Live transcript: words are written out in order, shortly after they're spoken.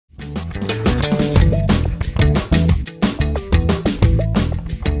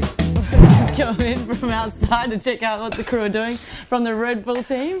from outside to check out what the crew are doing from the Red Bull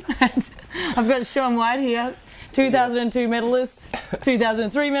team. And I've got Shaun White here, 2002 medalist,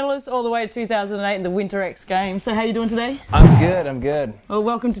 2003 medalist, all the way to 2008 in the Winter XGames. So how you doing today? I'm good, I'm good. Well,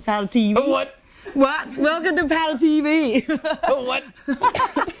 welcome to Powder TV. What? What? Welcome to Powder TV. What?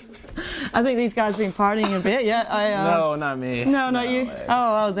 I think these guys have been partying a bit, yeah? No, not me. No, not you? Way.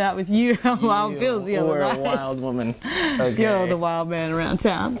 Oh, I was out with you on Wild Bills the other night. You're a wild woman. Okay. You're the wild man around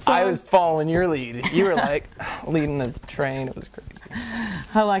town. So I was following your lead. You were like leading the train. It was crazy.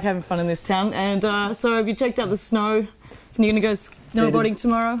 I like having fun in this town. And so have you checked out the snow? And you're going to go snowboarding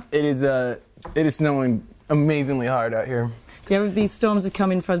tomorrow? It is snowing amazingly hard out here. Yeah, these storms are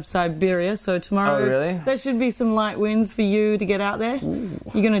coming from Siberia, so tomorrow there should be some light winds for you to get out there. Ooh.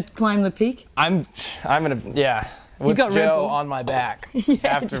 You're going to climb the peak? I'm going to, yeah, with Joe on my back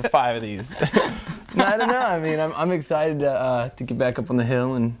after 5 of these. No, I don't know. I mean, I'm excited to get back up on the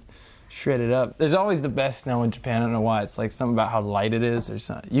hill and shred it up. There's always the best snow in Japan. I don't know why. It's like something about how light it is or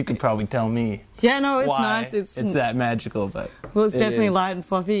something. You could probably tell me. Yeah, no, it's why nice. It's that magical, but well, it's definitely light and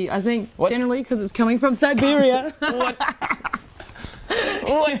fluffy. I think generally because it's coming from Siberia.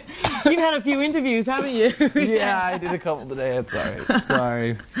 What? You've had a few interviews, haven't you? Yeah, I did a couple today. It's all right.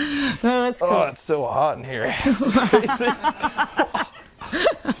 Sorry. No, that's cool. Oh, it's so hot in here.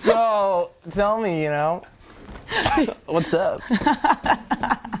 So, tell me, what's up?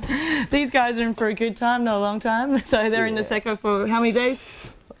 These guys are in for a good time, not a long time. So they're in Niseko for how many days?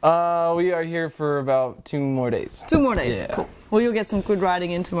 We are here for about 2 more days. 2 more days. Yeah. Cool. Well, you'll get some good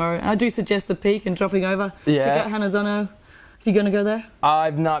riding in tomorrow. I do suggest the peak and dropping over. Yeah. Check out Hanazono. Are you going to go there?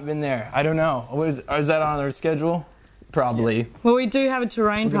 I've not been there. I don't know. Is that on their schedule? Probably. Well, we do have a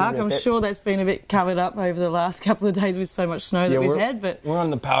terrain park. I'm sure that's been a bit covered up over the last couple of days with so much snow that we've had. But we're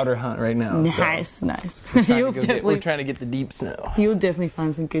on the powder hunt right now. Nice, so nice. We're trying to get the deep snow. You'll definitely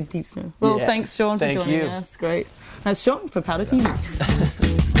find some good deep snow. Well, thanks, Shaun, for joining us. Great. That's Shaun for Powder TV.